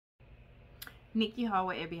Nikki Hall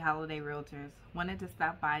with Ebby Holiday Realtors. Wanted to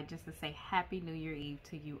stop by just to say Happy New Year Eve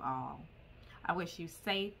to you all. I wish you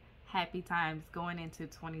safe, happy times going into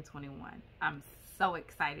 2021. I'm so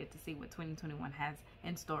excited to see what 2021 has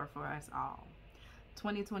in store for us all.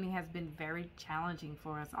 2020 has been very challenging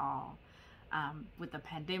for us all. With the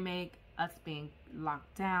pandemic, us being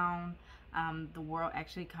locked down, the world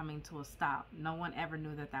actually coming to a stop. No one ever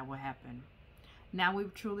knew that that would happen. Now we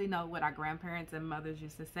truly know what our grandparents and mothers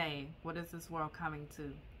used to say. What is this world coming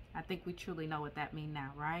to? I think we truly know what that means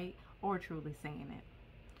now, right? Or truly saying it.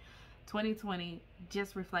 2020,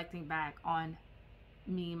 just reflecting back on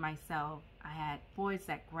me, myself, I had boys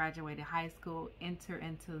that graduated high school, enter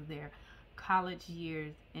into their college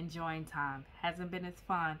years, enjoying time. Hasn't been as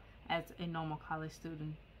fun as a normal college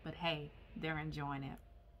student, but hey, they're enjoying it.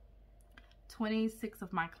 26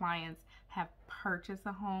 of my clients have purchased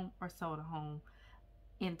a home or sold a home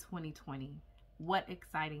in 2020. What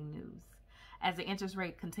exciting news. As the interest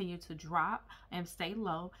rate continues to drop and stay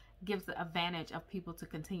low, gives the advantage of people to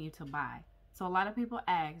continue to buy. So a lot of people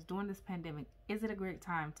ask during this pandemic, is it a great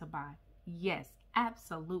time to buy? Yes,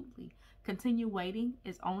 absolutely. Continue waiting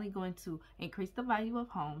is only going to increase the value of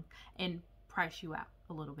homes and price you out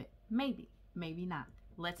a little bit. Maybe, maybe not.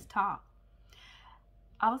 Let's talk.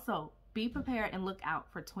 Also, be prepared and look out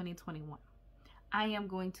for 2021. I am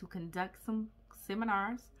going to conduct some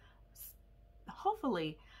seminars,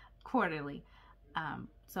 hopefully quarterly.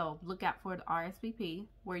 So look out for the RSVP,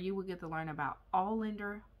 where you will get to learn about all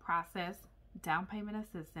lender process, down payment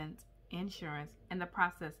assistance, insurance, and the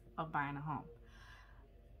process of buying a home.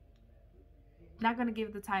 Not going to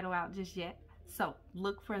give the title out just yet, so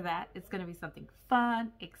look for that. It's going to be something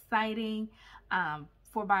fun, exciting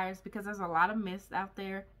for buyers, because there's a lot of myths out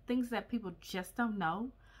there, things that people just don't know.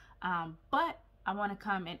 But I want to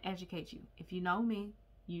come and educate you. If you know me,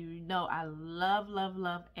 you know I love, love,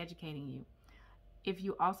 love educating you. If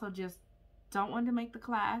you also just don't want to make the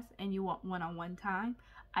class and you want one-on-one time,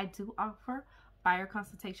 I do offer buyer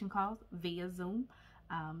consultation calls via Zoom.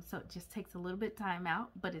 So it just takes a little bit of time out,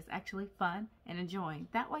 but it's actually fun and enjoying.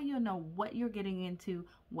 That way you'll know what you're getting into,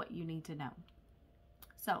 what you need to know.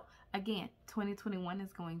 So again, 2021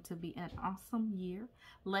 is going to be an awesome year.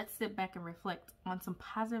 Let's sit back and reflect on some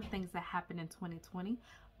positive things that happened in 2020,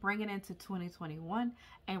 bring it into 2021,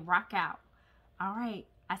 and rock out. All right,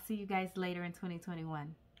 I see you guys later in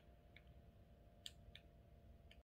 2021.